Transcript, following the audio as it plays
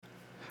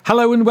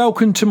Hello and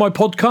welcome to my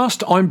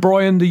podcast. I'm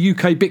Brian, the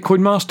UK Bitcoin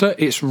Master.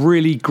 It's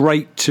really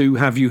great to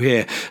have you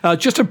here.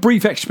 Just a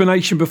brief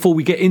explanation before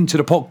we get into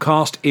the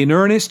podcast in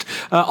earnest.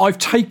 I've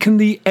taken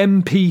the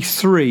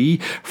MP3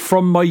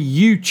 from my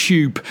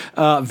YouTube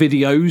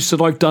videos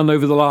that I've done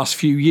over the last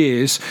few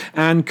years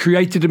and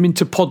created them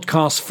into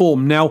podcast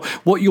form. Now,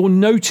 what you'll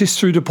notice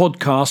through the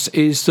podcast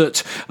is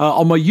that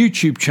on my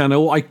YouTube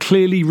channel, I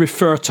clearly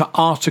refer to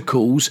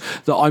articles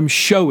that I'm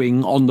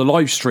showing on the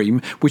live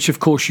stream, which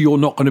of course you're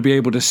not going to be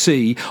able to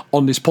see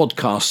on this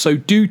podcast. So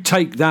do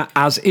take that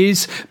as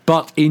is,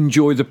 but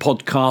enjoy the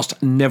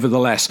podcast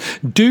nevertheless.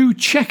 Do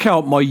check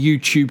out my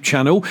YouTube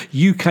channel,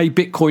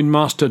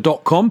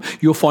 ukbitcoinmaster.com.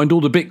 You'll find all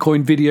the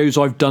Bitcoin videos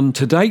I've done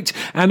to date,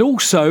 and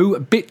also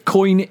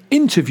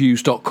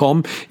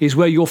bitcoininterviews.com is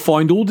where you'll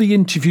find all the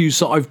interviews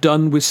that I've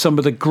done with some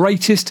of the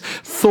greatest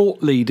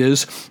thought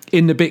leaders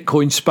in the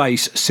Bitcoin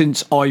space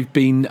since I've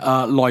been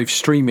live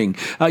streaming.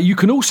 You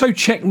can also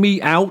check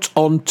me out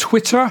on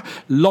Twitter,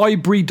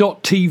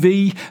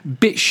 library.tv,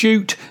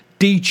 BitChute,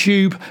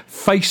 DTube,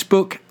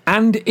 Facebook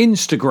and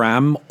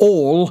Instagram,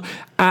 all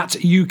at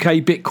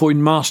UK Bitcoin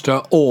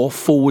Master or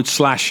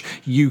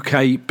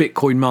 /UK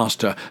Bitcoin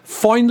Master.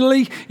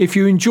 Finally, if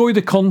you enjoy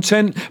the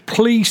content,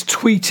 please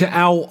tweet it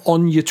out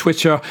on your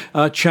Twitter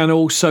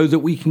channel so that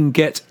we can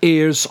get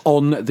ears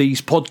on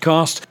these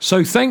podcasts.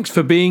 So thanks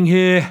for being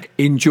here.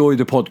 Enjoy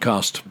the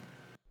podcast.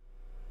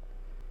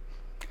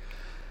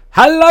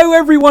 Hello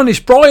everyone,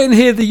 it's Brian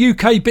here, the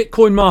UK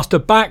Bitcoin Master,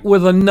 back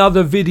with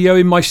another video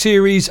in my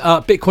series,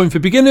 Bitcoin for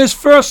Beginners.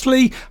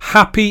 Firstly,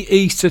 happy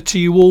Easter to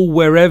you all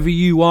wherever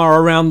you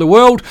are around the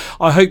world.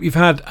 I hope you've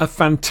had a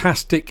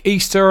fantastic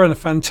Easter and a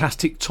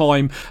fantastic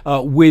time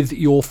with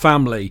your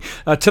family.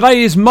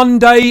 Today is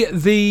Monday,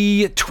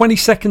 the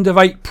 22nd of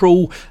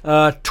April,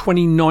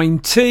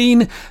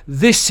 2019.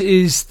 This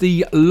is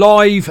the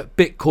live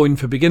Bitcoin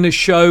for Beginners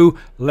show.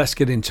 Let's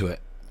get into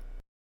it.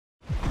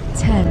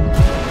 10,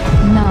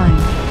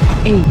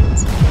 9, 8,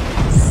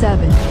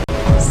 7,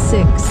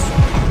 6,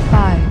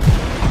 5,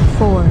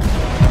 4,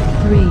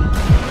 3,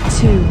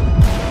 2,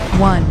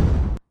 1.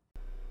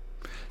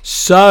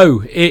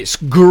 So, it's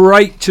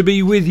great to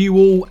be with you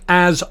all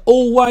as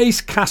always.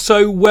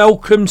 Kasso,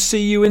 welcome.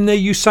 See you in there.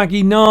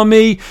 Usagi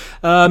Nami.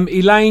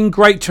 Elaine,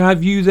 great to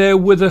have you there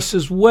with us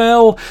as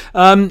well.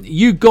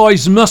 You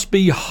guys must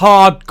be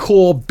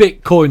hardcore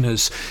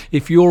Bitcoiners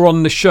if you're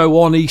on the show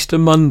on Easter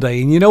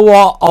Monday. And you know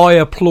what? I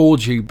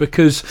applaud you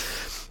because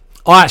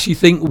I actually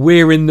think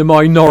we're in the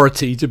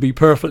minority, to be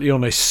perfectly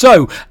honest.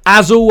 So,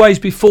 as always,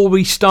 before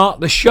we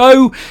start the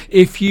show,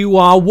 if you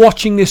are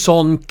watching this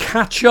on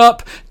catch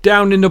up,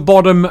 down in the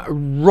bottom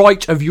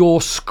right of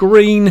your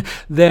screen,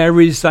 there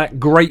is that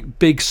great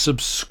big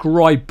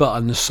subscribe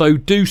button. So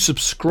do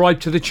subscribe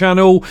to the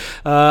channel,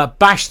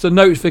 bash the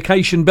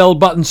notification bell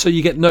button so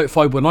you get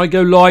notified when I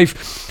go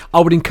live. I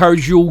would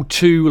encourage you all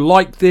to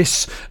like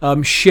this,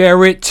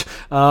 share it.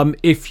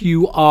 If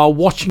you are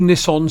watching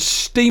this on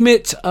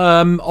Steemit,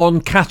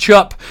 on catch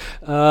up,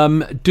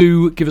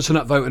 do give us an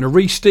upvote and a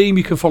re-steam.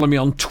 You can follow me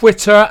on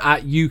Twitter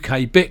at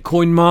UK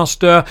Bitcoin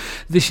Master.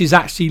 This is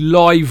actually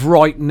live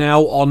right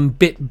now on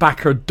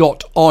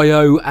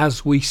bitbacker.io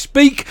as we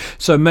speak,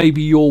 so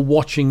maybe you're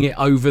watching it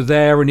over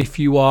there, and if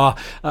you are,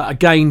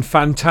 again,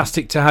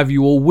 fantastic to have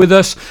you all with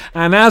us.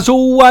 And as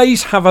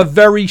always, have a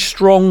very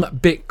strong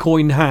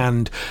Bitcoin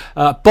hand.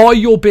 Buy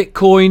your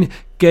Bitcoin,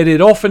 get it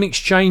off an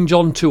exchange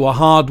onto a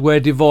hardware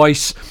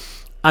device,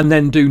 and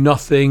then do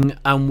nothing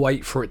and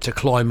wait for it to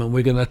climb. And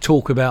we're going to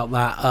talk about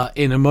that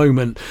in a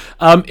moment.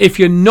 If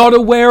you're not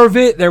aware of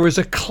it, there is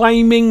a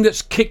claiming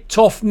that's kicked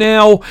off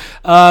now,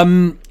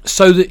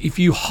 so that if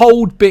you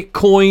hold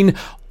Bitcoin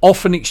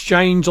off an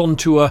exchange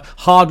onto a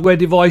hardware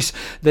device,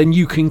 then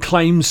you can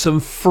claim some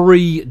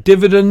free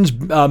dividends,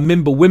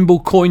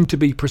 Mimblewimble coin to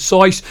be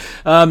precise.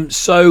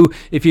 So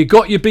if you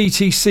got your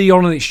BTC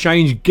on an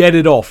exchange, get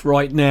it off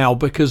right now,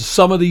 because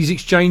some of these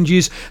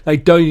exchanges, they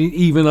don't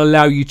even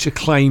allow you to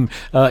claim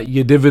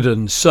your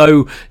dividends.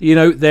 So, you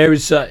know, there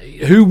is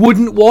who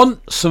wouldn't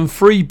want some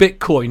free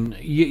Bitcoin?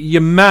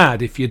 You're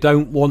mad if you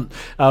don't want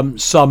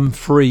some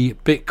free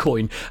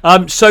Bitcoin.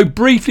 So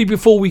briefly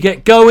before we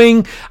get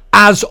going,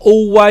 as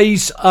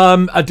always,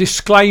 a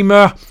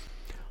disclaimer: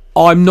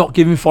 I'm not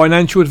giving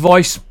financial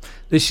advice.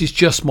 This is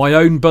just my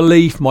own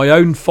belief, my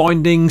own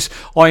findings.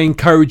 I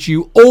encourage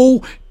you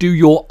all, do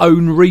your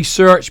own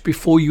research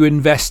before you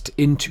invest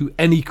into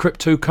any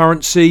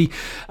cryptocurrency.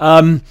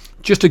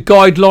 Just a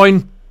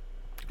guideline: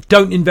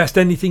 don't invest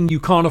anything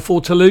you can't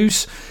afford to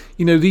lose.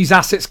 You know, these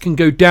assets can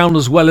go down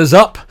as well as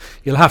up.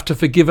 You'll have to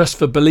forgive us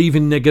for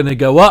believing they're going to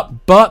go up,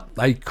 but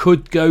they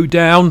could go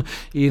down,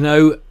 you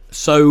know.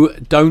 So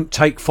don't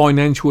take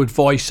financial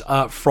advice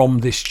from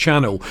this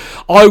channel.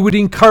 I would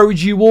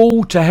encourage you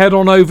all to head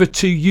on over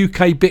to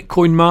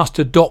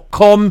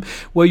ukbitcoinmaster.com,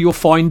 where you'll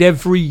find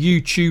every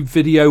YouTube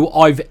video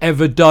I've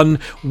ever done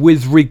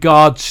with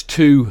regards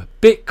to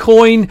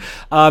Bitcoin.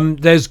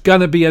 There's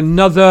going to be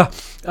another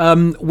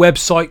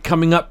website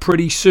coming up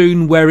pretty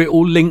soon where it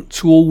will link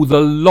to all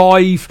the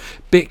live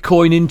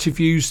Bitcoin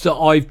interviews that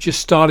I've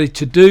just started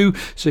to do.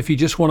 So if you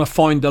just want to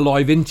find the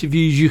live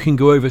interviews, you can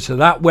go over to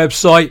that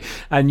website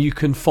and you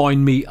can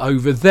find me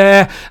over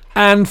there.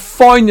 And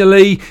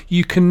finally,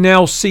 you can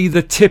now see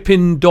the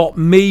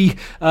tippin.me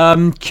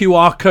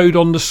QR code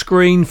on the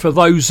screen for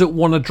those that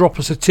want to drop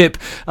us a tip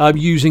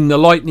using the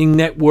Lightning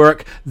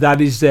Network.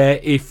 That is there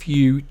if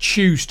you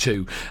choose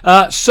to.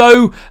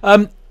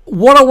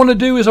 What I want to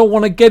do is I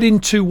want to get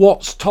into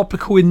what's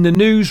topical in the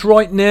news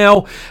right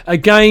now.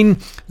 Again,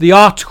 the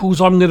articles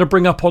I'm going to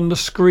bring up on the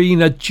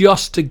screen are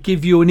just to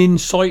give you an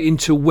insight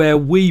into where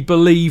we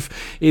believe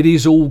it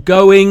is all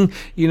going.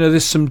 You know,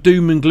 there's some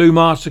doom and gloom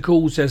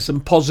articles, there's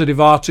some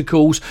positive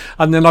articles,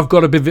 and then I've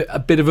got a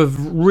bit of a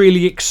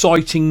really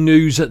exciting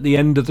news at the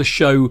end of the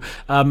show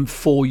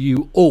for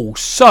you all.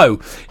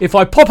 So, if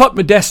I pop up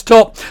my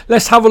desktop,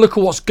 let's have a look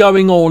at what's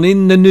going on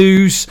in the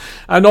news.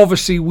 And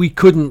obviously, we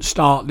couldn't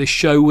start this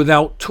show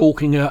without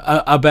talking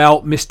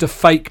about Mr.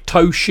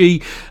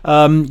 Faketoshi.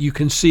 You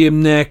can see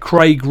him there,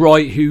 Craig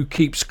Wright, who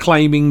keeps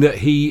claiming that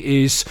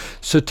he is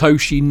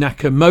Satoshi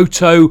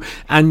Nakamoto,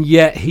 and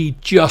yet he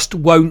just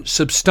won't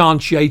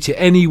substantiate it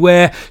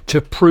anywhere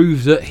to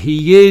prove that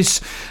he is.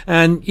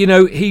 And, you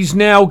know, he's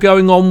now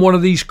going on one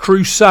of these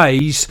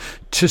crusades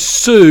to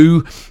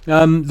sue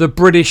the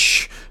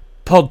British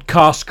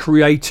podcast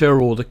creator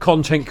or the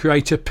content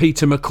creator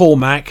Peter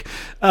McCormack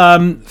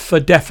for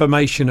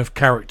defamation of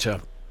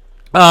character.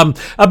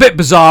 A bit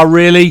bizarre,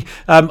 really.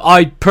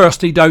 I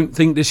personally don't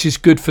think this is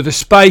good for the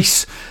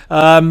space,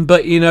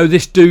 but you know,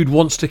 this dude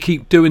wants to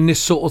keep doing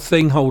this sort of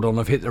thing. Hold on,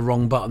 I've hit the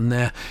wrong button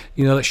there.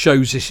 You know, that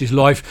shows this is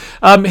live.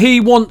 He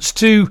wants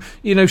to,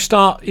 you know,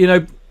 start, you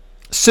know,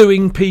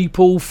 suing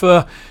people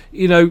for,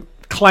 you know,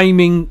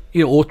 claiming,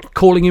 you know, or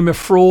calling him a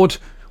fraud.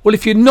 Well,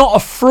 if you're not a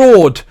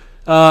fraud,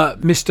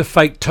 Mr.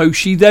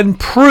 Faketoshi, then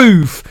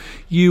prove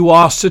you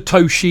are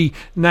Satoshi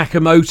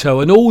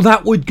Nakamoto, and all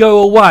that would go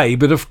away.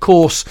 But of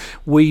course,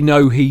 we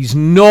know he's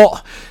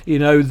not. You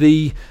know,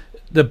 the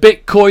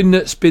Bitcoin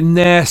that's been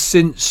there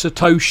since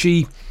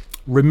Satoshi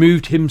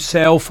removed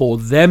himself or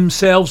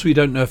themselves, we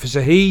don't know if it's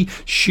a he,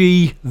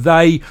 she,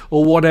 they,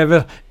 or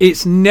whatever,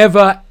 it's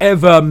never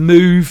ever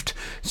moved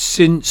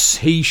since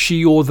he,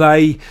 she, or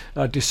they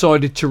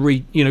decided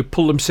to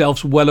pull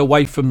themselves well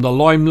away from the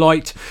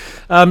limelight.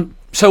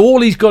 So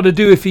all he's got to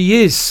do, if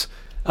he is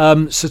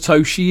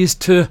Satoshi, is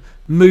to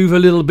move a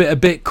little bit of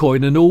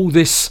Bitcoin, and all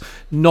this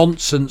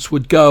nonsense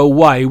would go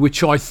away,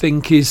 which I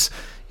think is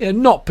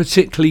not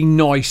particularly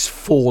nice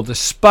for the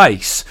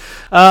space.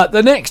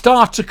 The next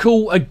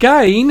article,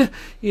 again,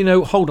 you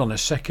know, hold on a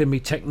second, my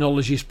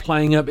technology is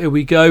playing up. Here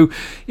we go.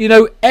 You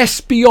know,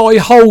 SBI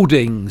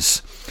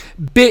Holdings,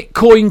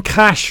 Bitcoin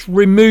Cash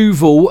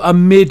removal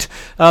amid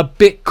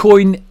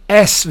Bitcoin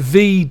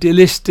SV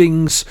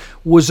delistings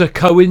was a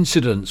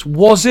coincidence.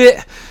 Was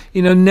it?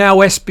 You know, now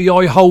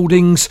SBI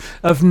Holdings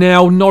have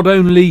now not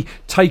only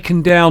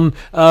taken down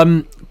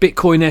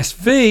Bitcoin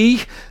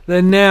SV,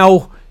 they're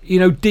now, you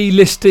know,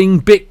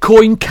 delisting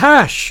Bitcoin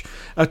Cash,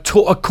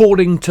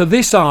 according to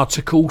this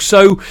article.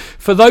 So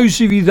for those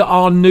of you that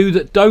are new,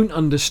 that don't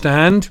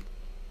understand,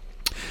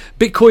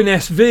 Bitcoin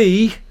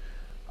SV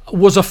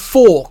was a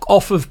fork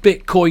off of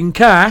Bitcoin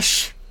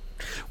Cash,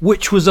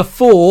 which was a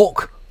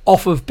fork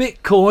off of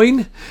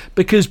Bitcoin,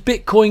 because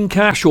Bitcoin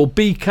Cash or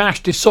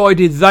Bcash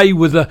decided they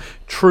were the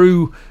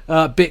true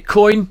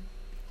Bitcoin,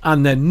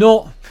 and they're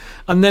not.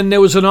 And then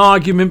there was an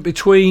argument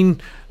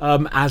between,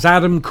 as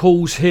Adam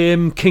calls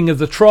him, King of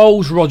the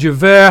Trolls, Roger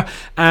Ver,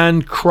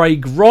 and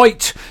Craig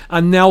Wright.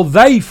 And now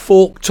they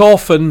forked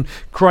off, and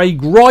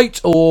Craig Wright,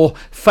 or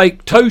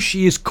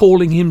Faketoshi, is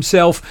calling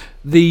himself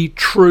the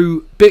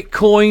true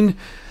Bitcoin.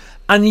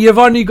 And you've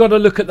only got to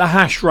look at the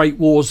hash rate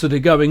wars that are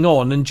going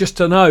on, and just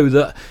to know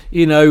that,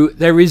 you know,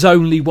 there is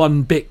only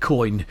one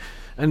Bitcoin,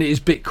 and it is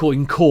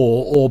Bitcoin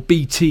Core, or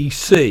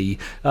BTC.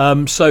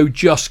 So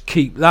just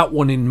keep that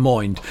one in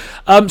mind.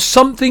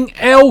 Something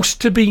else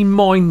to be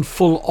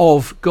mindful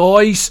of,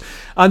 guys,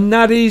 and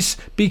that is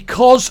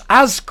because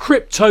as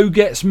crypto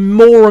gets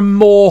more and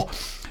more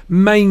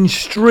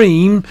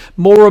mainstream,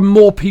 more and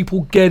more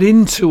people get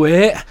into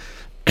it,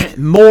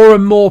 more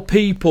and more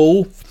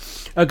people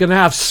are going to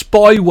have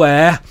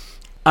spyware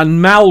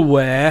and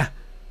malware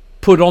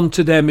put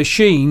onto their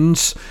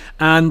machines,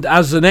 and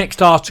as the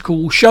next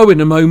article will show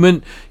in a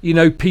moment, you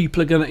know,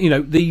 people are going to, you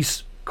know,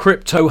 these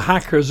crypto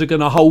hackers are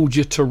going to hold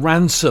you to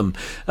ransom.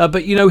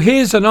 But you know,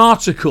 here's an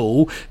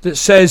article that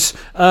says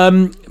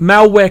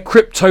malware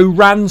crypto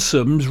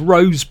ransoms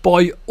rose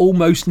by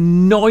almost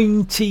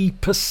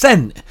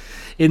 90%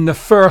 in the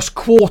first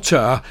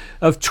quarter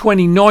of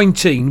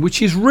 2019,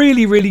 which is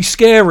really, really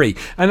scary.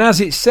 And as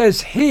it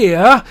says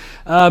here,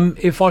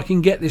 if I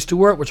can get this to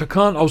work, which I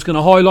can't, I was going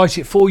to highlight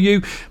it for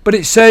you, but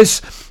it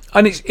says,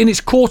 and it's in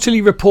its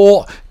quarterly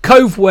report,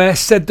 Coveware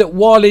said that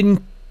while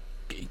in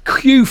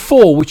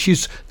Q4, which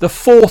is the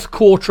fourth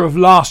quarter of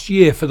last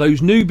year for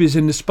those newbies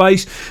in the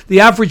space, the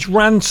average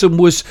ransom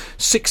was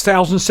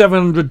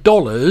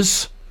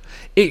 $6,700.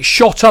 it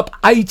shot up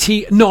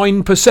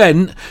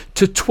 89%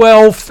 to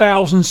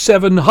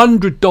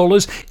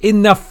 $12,700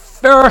 in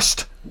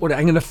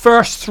the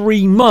first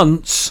 3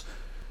 months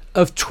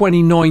of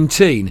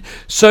 2019.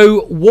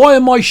 So why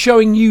am I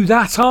showing you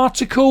that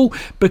article?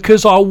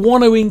 Because I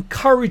want to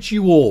encourage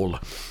you all,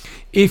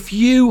 if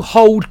you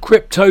hold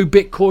crypto,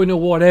 Bitcoin or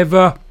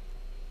whatever,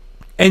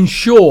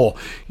 ensure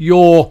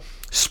your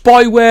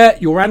spyware,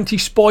 your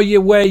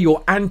anti-spyware,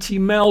 your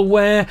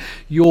anti-malware,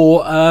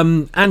 your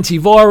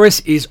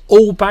antivirus is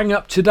all bang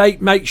up to date.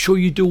 Make sure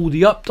you do all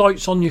the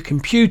updates on your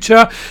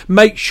computer.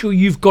 Make sure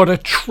you've got a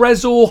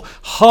Trezor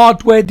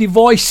hardware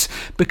device,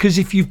 because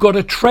if you've got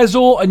a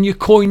Trezor and your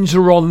coins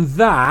are on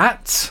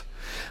that,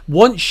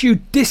 once you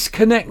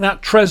disconnect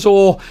that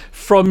Trezor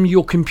from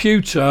your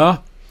computer,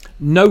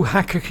 no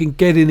hacker can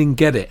get in and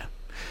get it.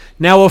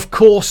 Now, of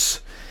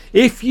course,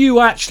 if you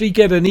actually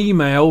get an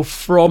email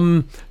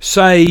from,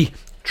 say,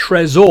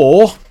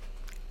 Trezor,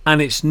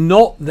 and it's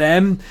not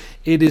them,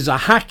 it is a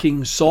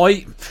hacking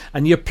site,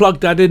 and you plug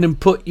that in and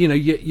put,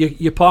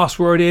 your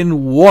password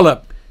in,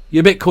 wallop,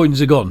 your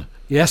Bitcoins are gone.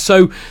 Yeah,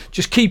 so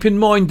just keep in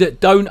mind that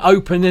don't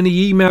open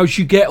any emails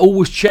you get.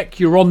 Always check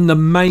you're on the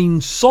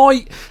main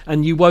site,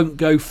 and you won't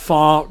go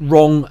far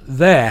wrong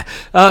there.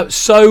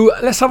 So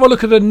let's have a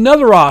look at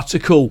another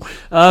article.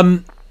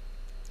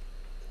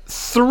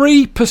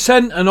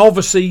 3%, and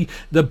obviously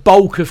the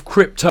bulk of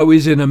crypto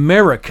is in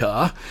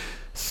America.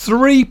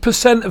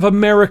 3% of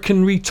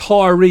American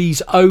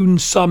retirees own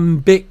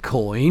some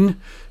Bitcoin,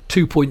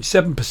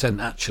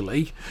 2.7%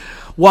 actually,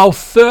 while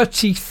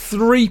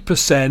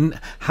 33%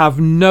 have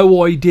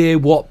no idea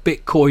what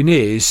Bitcoin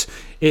is.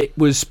 It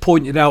was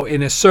pointed out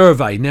in a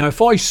survey. Now,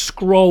 if I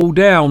scroll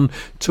down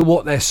to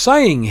what they're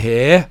saying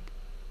here,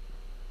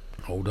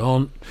 hold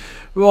on,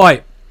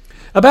 right.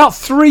 About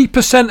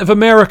 3% of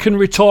American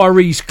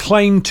retirees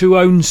claim to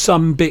own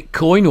some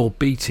Bitcoin, or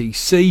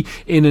BTC,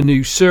 in a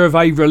new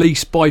survey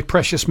released by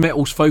precious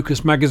metals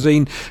focused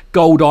magazine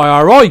Gold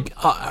IRA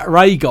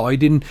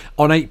Guide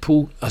on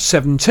April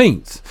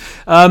 17th.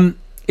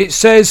 It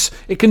says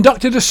it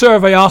conducted a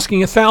survey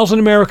asking 1,000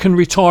 American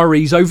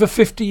retirees over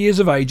 50 years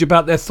of age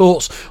about their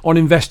thoughts on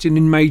investing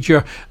in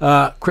major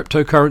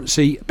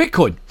cryptocurrency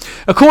Bitcoin.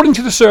 According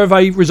to the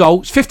survey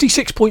results,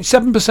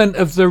 56.7%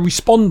 of the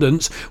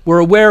respondents were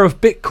aware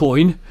of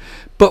Bitcoin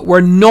but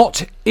were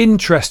not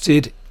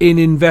interested in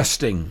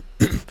investing.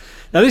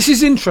 Now, this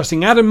is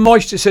interesting. Adam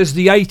Meister says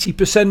the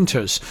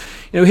 80%ers.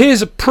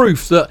 Here's a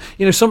proof that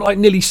something like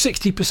nearly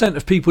 60%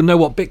 of people know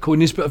what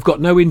Bitcoin is but have got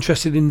no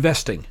interest in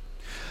investing.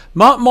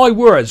 Mark my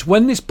words,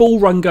 when this bull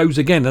run goes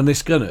again, and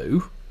it's going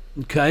to,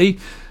 okay,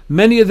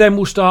 many of them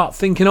will start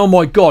thinking, oh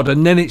my God,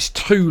 and then it's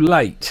too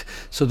late.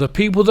 So the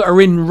people that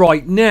are in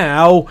right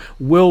now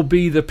will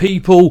be the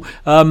people,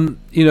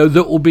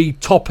 that will be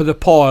top of the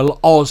pile,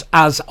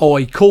 as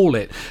I call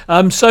it.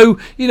 So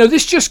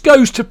this just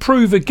goes to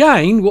prove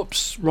again,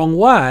 whoops, wrong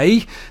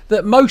way,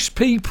 that most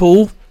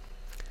people,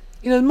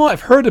 they might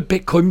have heard of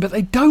Bitcoin, but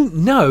they don't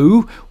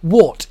know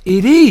what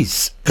it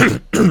is.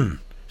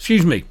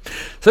 Excuse me.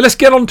 So let's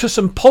get on to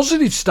some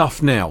positive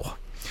stuff now.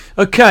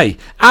 Okay,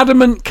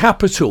 Adamant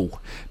Capital.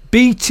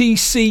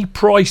 BTC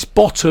price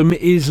bottom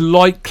is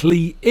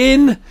likely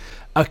in.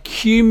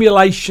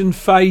 Accumulation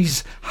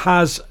phase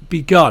has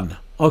begun.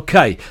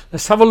 Okay,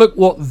 let's have a look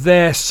what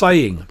they're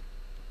saying.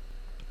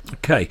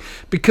 Okay,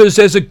 because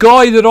there's a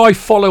guy that I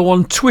follow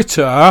on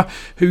Twitter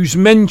who's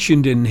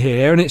mentioned in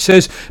here, and it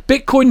says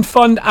Bitcoin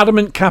fund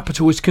Adamant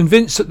Capital is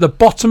convinced that the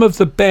bottom of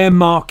the bear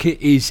market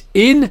is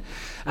in.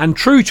 And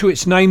true to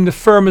its name, the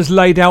firm has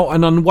laid out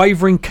an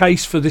unwavering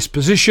case for this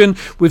position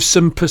with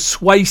some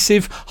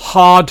persuasive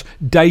hard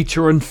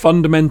data and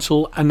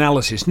fundamental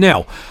analysis.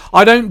 Now,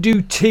 I don't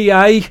do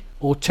TA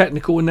or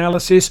technical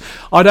analysis.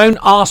 I don't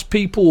ask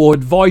people or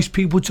advise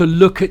people to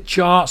look at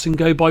charts and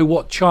go by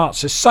what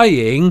charts are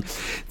saying.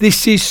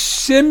 This is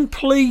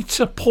simply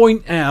to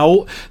point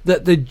out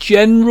that the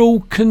general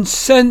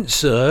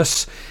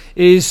consensus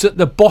is that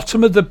the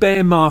bottom of the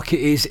bear market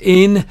is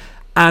in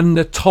and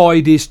the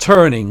tide is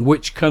turning,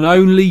 which can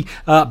only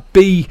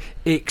be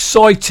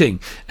exciting.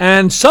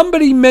 And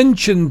somebody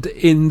mentioned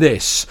in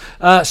this,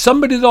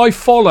 somebody that I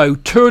follow,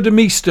 Tour de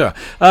Meester,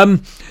 the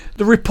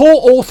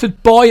report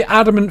authored by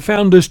Adamant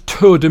founders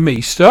Tour de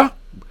Meester,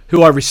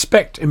 who I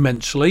respect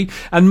immensely,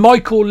 and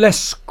Michael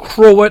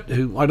Lescroat,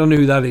 who I don't know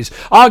who that is,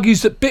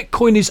 argues that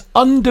Bitcoin is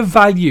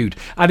undervalued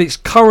at its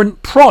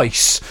current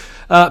price,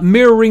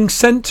 mirroring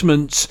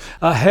sentiments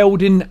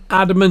held in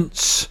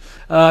Adamant's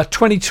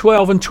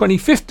 2012 and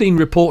 2015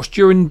 reports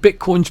during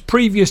Bitcoin's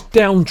previous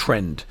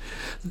downtrend.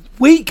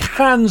 Weak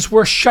hands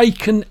were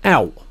shaken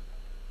out.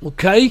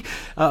 Okay,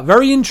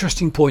 very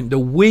interesting point. The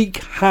weak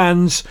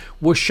hands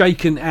were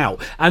shaken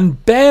out,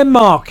 and bear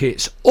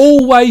markets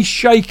always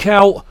shake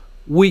out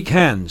weak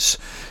hands.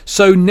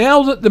 So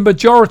now that the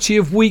majority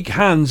of weak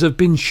hands have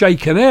been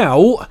shaken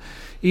out,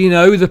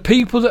 the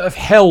people that have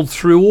held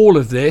through all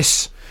of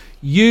this,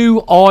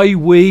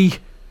 we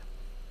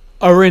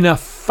are in a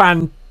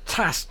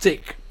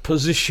fantastic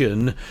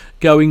position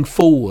going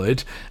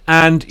forward,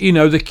 and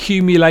the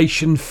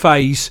accumulation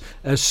phase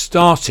has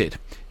started.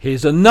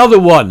 Here's another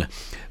one.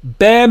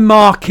 Bear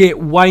market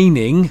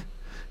waning,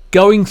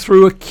 going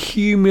through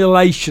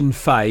accumulation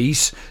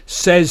phase,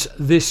 says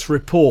this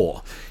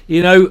report.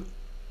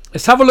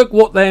 Let's have a look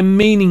what they're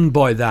meaning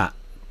by that.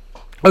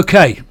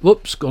 Okay,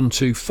 whoops, gone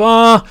too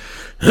far.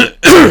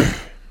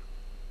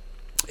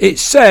 It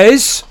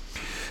says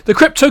the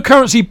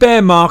cryptocurrency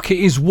bear market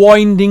is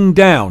winding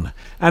down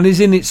and is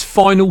in its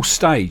final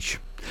stage.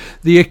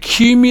 The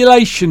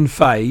accumulation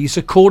phase,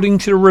 according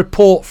to a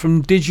report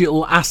from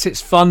digital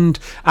assets fund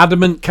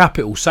Adamant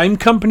Capital, same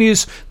company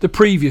as the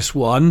previous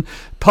one,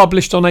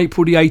 published on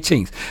April the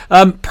 18th.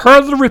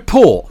 Per the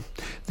report,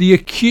 the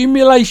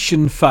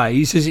accumulation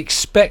phase is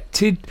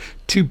expected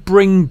to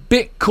bring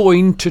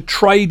Bitcoin to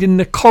trade in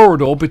the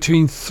corridor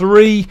between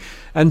 $3,000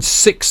 and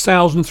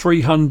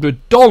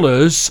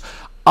 $6,300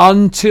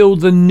 until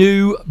the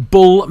new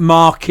bull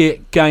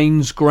market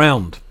gains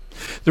ground.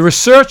 The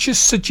researchers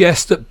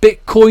suggest that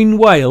Bitcoin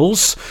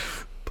whales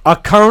are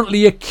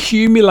currently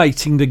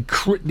accumulating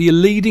the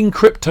leading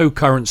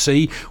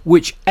cryptocurrency,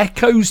 which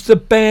echoes the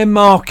bear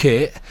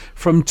market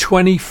from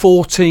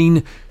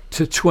 2014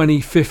 to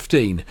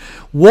 2015.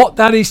 What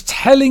that is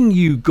telling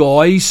you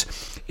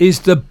guys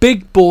is the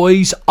big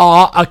boys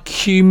are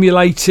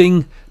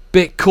accumulating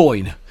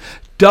Bitcoin.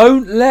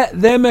 Don't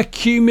let them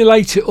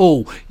accumulate it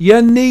all.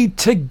 You need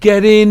to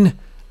get in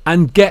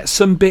and get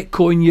some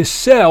Bitcoin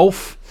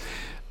yourself.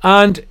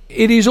 And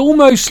it is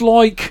almost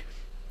like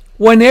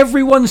when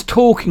everyone's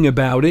talking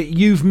about it,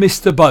 you've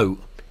missed the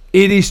boat.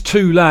 It is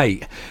too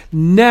late.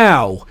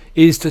 Now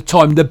is the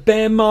time. The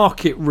bear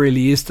market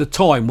really is the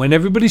time. When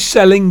everybody's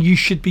selling, you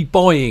should be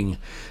buying.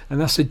 And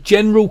that's a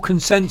general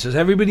consensus.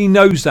 Everybody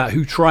knows that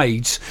who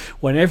trades.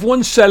 When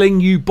everyone's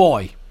selling, you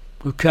buy.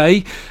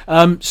 Okay?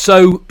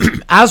 So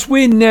as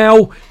we're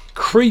now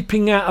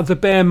creeping out of the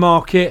bear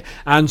market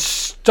and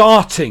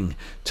starting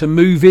to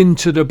move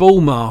into the bull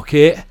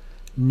market,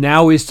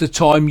 now is the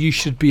time you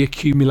should be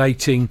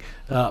accumulating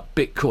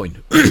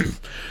Bitcoin.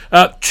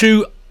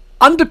 To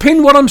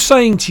underpin what I'm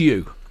saying to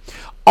you,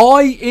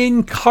 I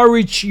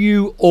encourage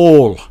you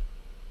all.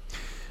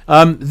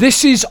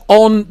 This is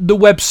on the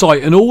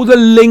website, and all the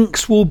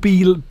links will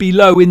be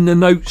below in the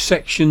notes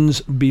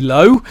sections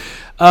below.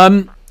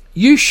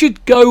 You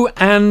should go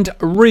and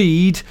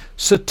read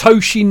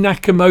Satoshi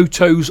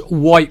Nakamoto's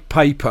white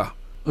paper.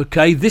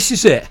 Okay, this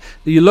is it.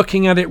 You're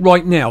looking at it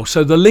right now.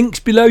 So the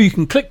link's below. You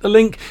can click the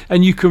link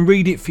and you can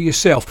read it for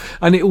yourself.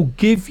 And it will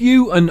give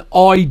you an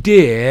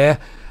idea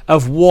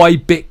of why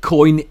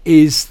Bitcoin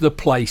is the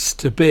place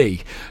to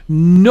be.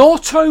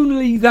 Not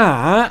only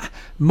that,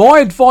 my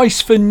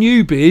advice for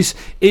newbies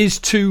is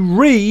to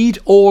read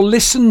or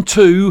listen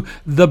to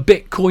the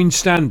Bitcoin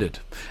Standard.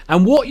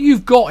 And what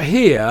you've got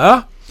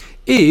here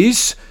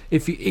is,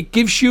 it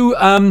gives you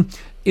a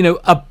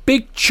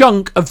big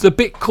chunk of the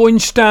Bitcoin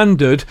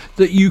Standard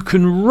that you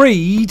can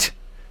read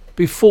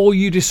before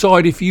you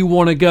decide if you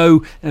want to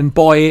go and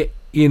buy it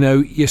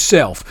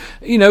yourself.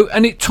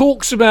 And it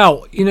talks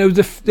about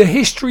the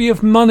history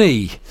of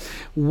money,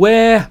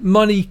 where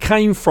money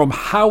came from,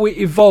 how it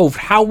evolved,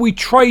 how we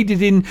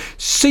traded in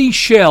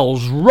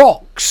seashells,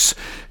 rocks,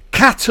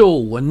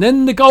 cattle, and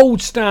then the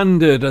gold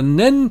standard, and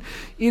then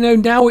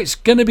now it's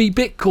going to be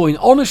Bitcoin.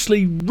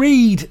 Honestly,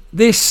 read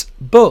this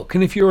book.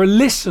 And if you're a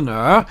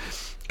listener,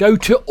 go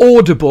to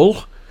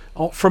Audible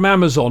from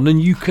Amazon,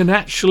 and you can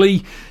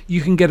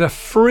get a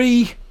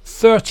free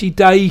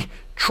 30-day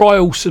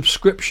trial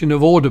subscription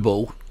of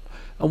Audible.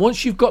 And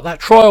once you've got that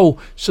trial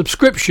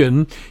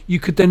subscription, you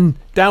could then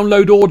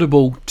download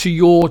Audible to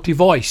your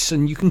device,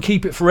 and you can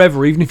keep it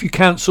forever, even if you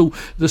cancel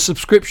the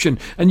subscription.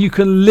 And you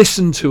can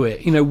listen to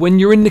it, when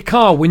you're in the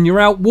car, when you're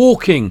out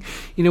walking,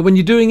 when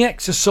you're doing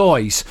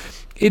exercise.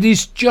 It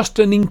is just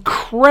an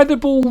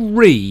incredible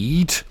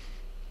read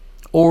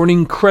or an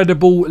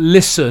incredible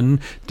listen,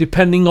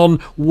 depending on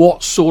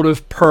what sort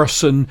of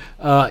person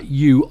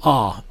you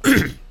are.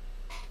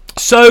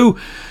 So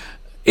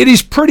it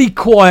is pretty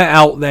quiet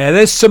out there.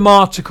 There's some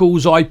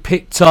articles I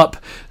picked up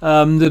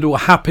that were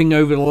happening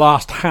over the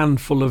last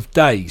handful of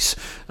days,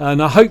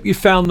 and I hope you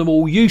found them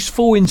all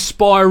useful,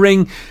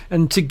 inspiring,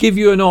 and to give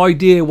you an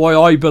idea why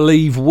I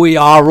believe we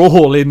are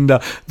all in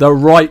the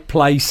right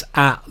place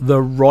at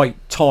the right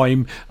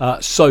time,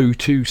 so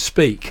to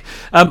speak.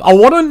 I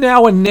want to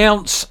now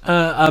announce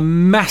a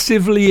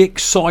massively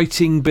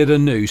exciting bit of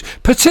news,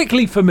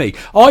 particularly for me.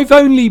 I've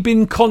only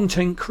been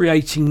content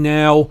creating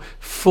now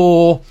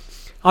for,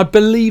 I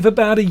believe,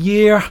 about a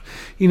year.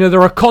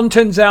 There are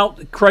creators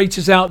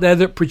out there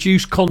that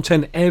produce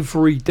content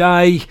every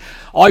day.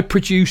 I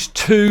produce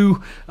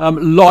 2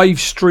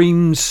 live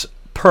streams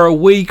per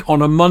week,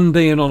 on a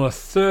Monday and on a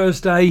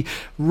Thursday.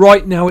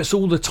 Right now it's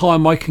all the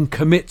time I can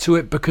commit to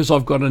it because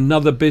I've got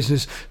another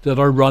business that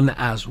I run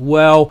as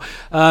well.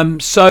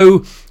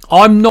 So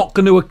I'm not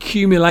going to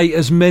accumulate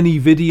as many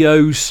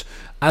videos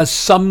as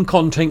some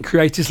content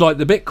creators like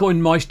the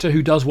Bitcoin Meister,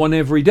 who does one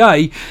every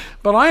day.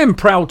 But I am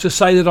proud to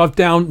say that I've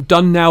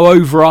done now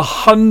over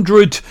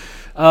 100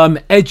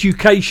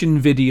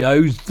 education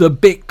videos, the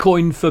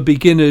Bitcoin for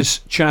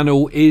Beginners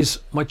channel is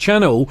my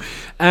channel,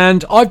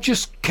 and I've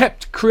just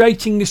kept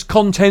creating this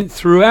content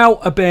throughout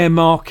a bear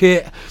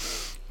market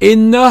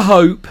in the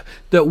hope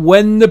that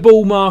when the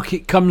bull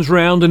market comes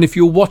round, and if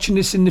you're watching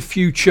this in the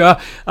future,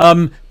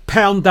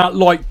 pound that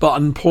like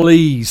button,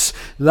 please.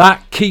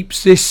 That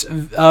keeps this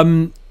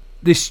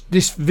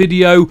this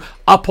video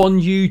up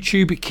on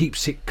YouTube. It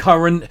keeps it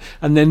current,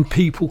 and then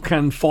people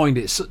can find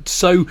it.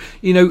 So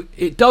you know,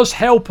 it does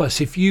help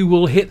us if you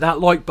will hit that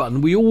like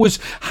button. We always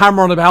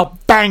hammer on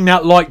about bang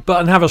that like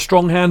button, have a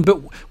strong hand,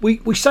 but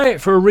we say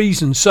it for a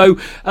reason. So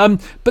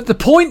but the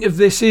point of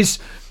this is,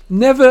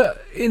 never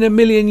in a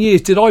million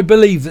years did I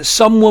believe that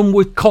someone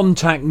would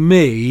contact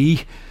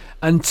me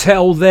and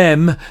tell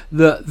them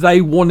that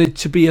they wanted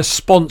to be a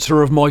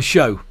sponsor of my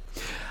show.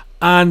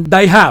 And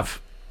they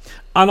have.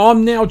 And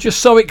I'm now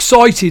just so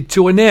excited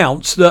to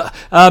announce that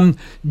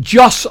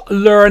Just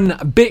Learn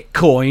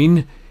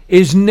Bitcoin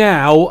is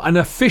now an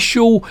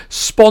official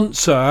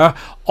sponsor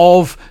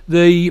of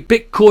the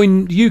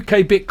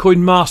UK Bitcoin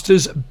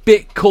Masters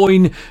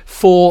Bitcoin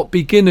for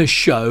Beginners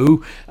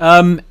show.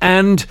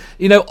 And,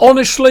 you know,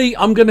 honestly,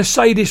 I'm going to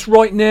say this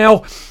right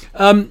now.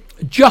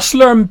 Just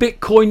Learn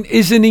Bitcoin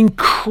is an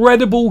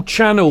incredible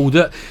channel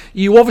that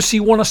you obviously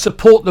want to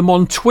support them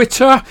on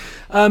Twitter.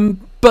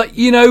 But,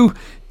 you know,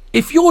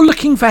 if you're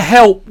looking for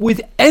help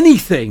with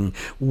anything,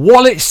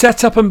 wallet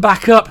setup and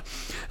backup,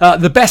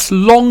 the best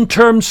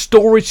long-term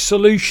storage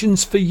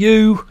solutions for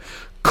you,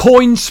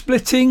 coin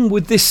splitting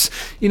with this,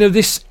 you know,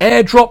 this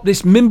airdrop,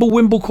 this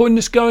Mimblewimble coin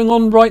that's going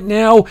on right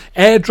now,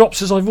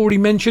 airdrops, as I've already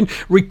mentioned,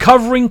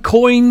 recovering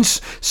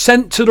coins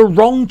sent to the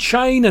wrong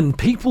chain, and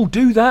people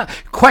do that,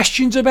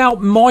 questions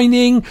about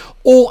mining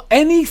or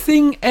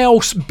anything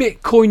else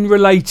Bitcoin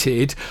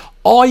related,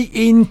 I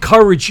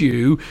encourage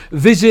you,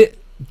 visit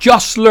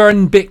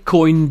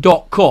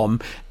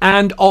justlearnbitcoin.com,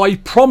 and I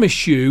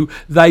promise you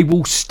they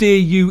will steer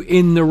you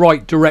in the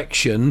right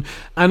direction.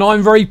 And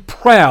I'm very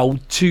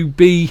proud to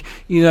be,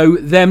 you know,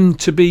 them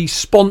to be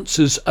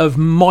sponsors of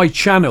my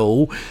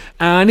channel,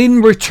 and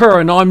in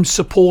return I'm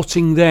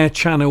supporting their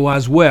channel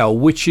as well,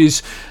 which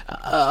is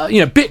you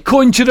know,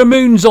 Bitcoin to the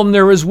moon's on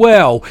there as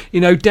well,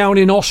 you know, down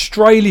in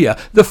Australia.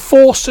 The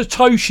 4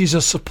 Satoshis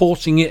are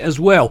supporting it as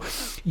well.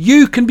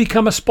 You can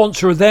become a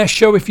sponsor of their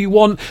show if you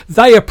want.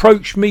 They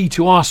approached me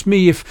to ask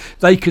me if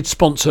they could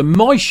sponsor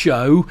my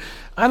show,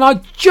 and I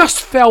just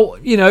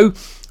felt, you know,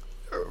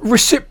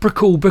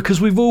 reciprocal,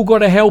 because we've all got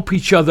to help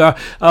each other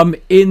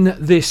in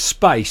this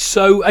space.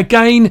 So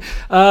again,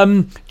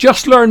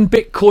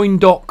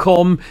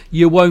 justlearnbitcoin.com,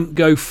 you won't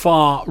go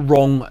far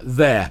wrong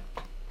there.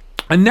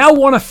 And now I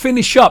want to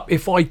finish up,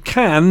 if I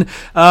can,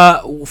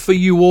 for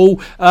you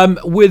all,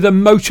 with a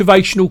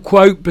motivational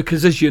quote,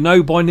 because as you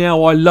know by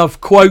now, I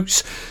love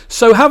quotes.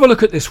 So have a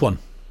look at this one.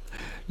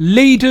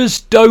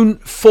 Leaders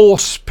don't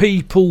force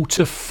people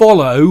to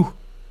follow,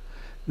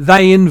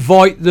 they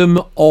invite them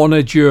on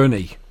a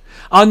journey.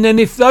 And then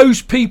if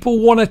those people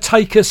want to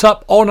take us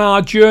up on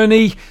our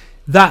journey,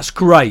 that's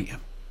great.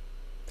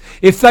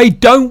 If they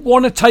don't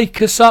want to take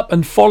us up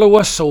and follow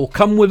us or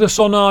come with us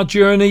on our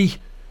journey,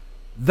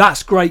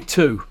 that's great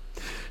too.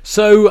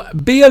 So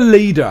be a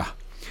leader.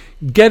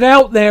 Get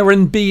out there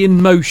and be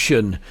in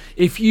motion.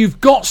 If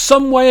you've got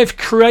some way of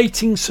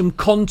creating some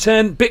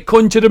content,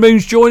 Bitcoin to the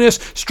moon's join us.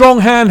 Strong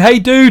hand, hey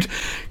dude.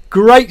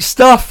 Great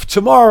stuff.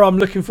 Tomorrow I'm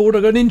looking forward.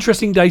 I've got an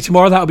interesting day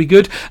tomorrow. That'll be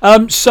good.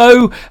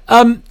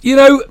 You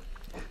know,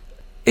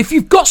 if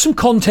you've got some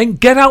content,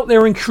 get out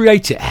there and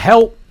create it.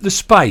 Help the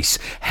space.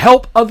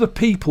 Help other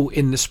people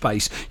in the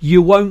space.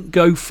 You won't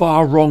go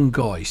far wrong,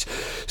 guys.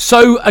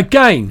 So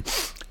again,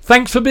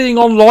 thanks for being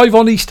on live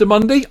on Easter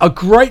Monday. I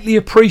greatly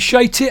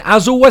appreciate it.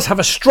 As always, have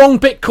a strong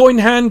Bitcoin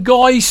hand,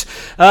 guys.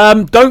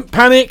 Don't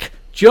panic.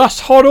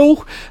 Just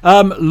hodl.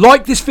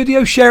 Like this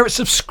video, share it,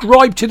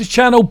 subscribe to the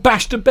channel,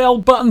 bash the bell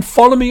button,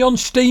 follow me on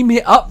Steam,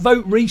 hit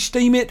upvote,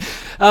 re-steam it.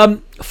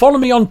 Follow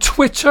me on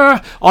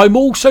Twitter.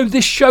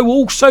 This show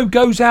also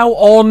goes out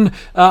on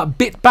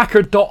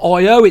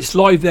bitbacker.io. It's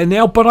live there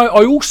now, but I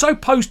also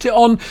post it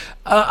on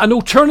an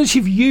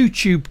alternative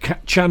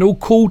YouTube channel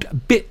called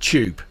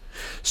BitTube.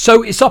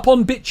 So it's up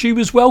on BitTube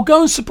as well.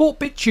 Go and support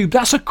BitTube.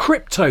 That's a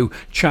crypto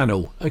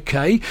channel.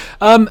 Okay.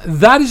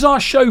 That is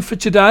our show for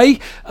today.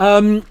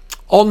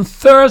 On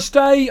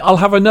Thursday, I'll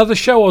have another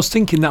show. I was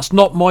thinking that's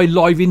not my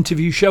live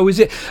interview show, is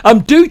it?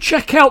 Do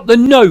check out the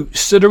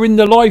notes that are in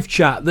the live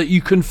chat that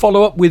you can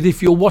follow up with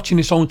if you're watching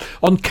this on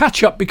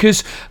catch up,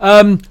 because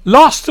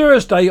last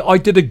Thursday I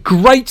did a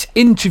great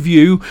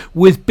interview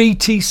with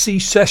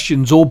BTC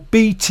Sessions, or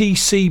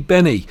BTC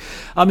Benny.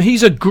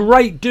 He's a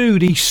great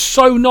dude. He's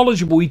so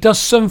knowledgeable. He does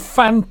some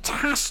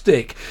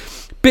fantastic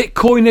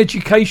Bitcoin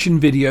education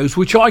videos,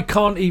 which I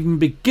can't even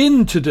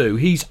begin to do.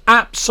 He's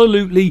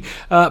absolutely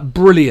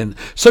brilliant.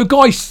 So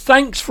guys,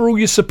 thanks for all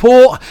your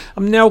support.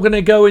 I'm now going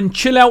to go and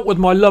chill out with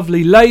my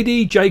lovely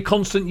lady, Jay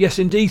Constant. Yes,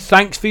 indeed.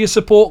 Thanks for your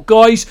support,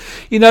 guys.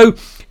 You know,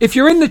 if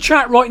you're in the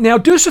chat right now,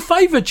 do us a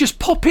favour, just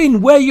pop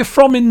in where you're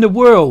from in the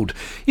world.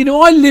 You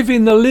know, I live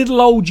in the little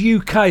old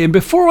UK, and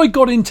before I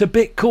got into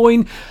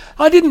Bitcoin,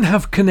 I didn't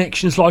have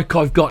connections like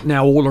I've got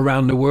now all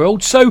around the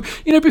world. So,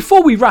 you know,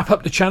 before we wrap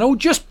up the channel,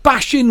 just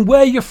bash in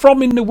where you're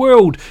from in the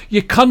world,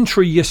 your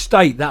country, your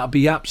state. That would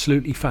be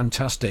absolutely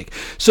fantastic.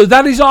 So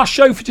that is our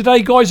show for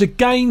today, guys.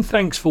 Again,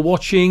 thanks for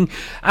watching.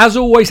 As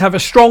always, have a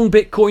strong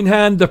Bitcoin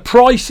hand. The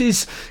price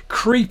is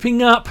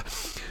creeping up.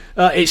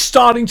 It's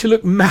starting to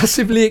look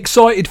massively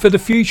excited for the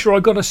future, I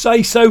gotta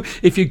say. So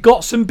if you've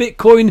got some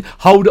Bitcoin,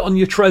 hold it on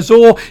your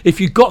Trezor. If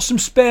you've got some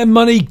spare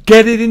money,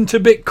 get it into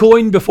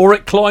Bitcoin before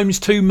it climbs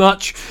too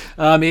much.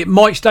 It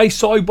might stay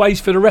sideways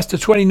for the rest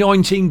of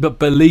 2019, but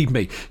believe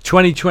me,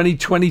 2020,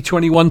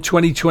 2021,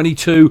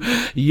 2022,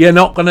 you're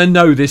not gonna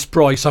know this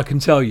price, I can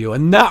tell you,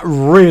 and that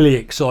really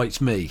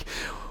excites me.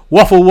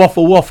 Waffle,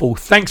 waffle, waffle.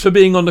 Thanks for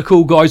being on the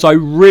call, guys. I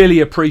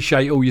really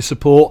appreciate all your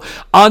support.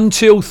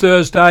 Until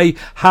Thursday,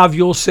 have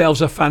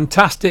yourselves a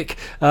fantastic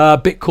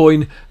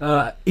Bitcoin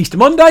Easter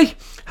Monday.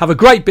 Have a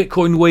great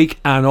Bitcoin week,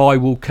 and I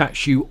will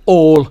catch you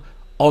all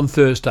on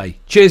Thursday.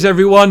 Cheers,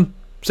 everyone.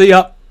 See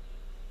ya.